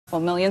Well,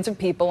 millions of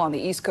people on the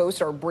East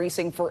Coast are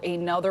bracing for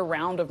another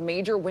round of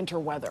major winter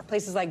weather.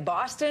 Places like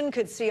Boston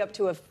could see up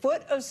to a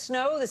foot of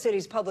snow. The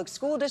city's public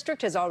school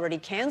district has already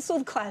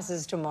canceled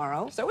classes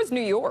tomorrow. So is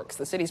New York's.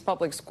 The city's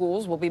public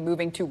schools will be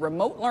moving to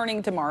remote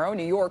learning tomorrow.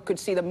 New York could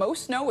see the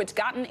most snow it's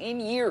gotten in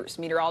years.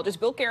 Meteorologist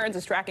Bill Cairns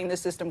is tracking this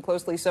system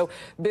closely. So,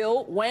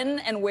 Bill, when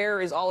and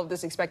where is all of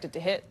this expected to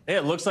hit?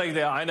 It looks like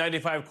the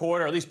I-95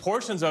 corridor, at least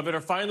portions of it,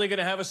 are finally going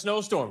to have a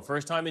snowstorm.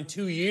 First time in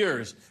 2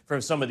 years from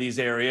some of these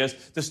areas.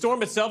 The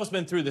storm itself has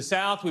been through the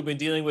south. We've been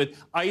dealing with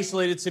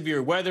isolated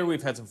severe weather.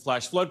 We've had some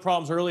flash flood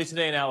problems early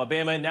today in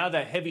Alabama. Now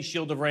that heavy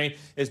shield of rain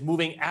is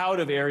moving out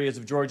of areas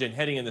of Georgia and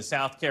heading into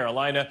South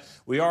Carolina.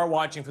 We are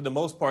watching, for the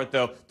most part,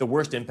 though, the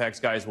worst impacts,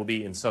 guys, will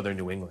be in southern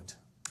New England.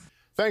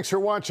 Thanks for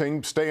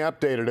watching. Stay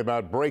updated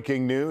about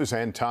breaking news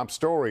and top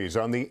stories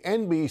on the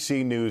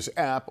NBC News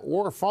app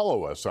or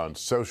follow us on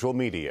social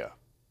media.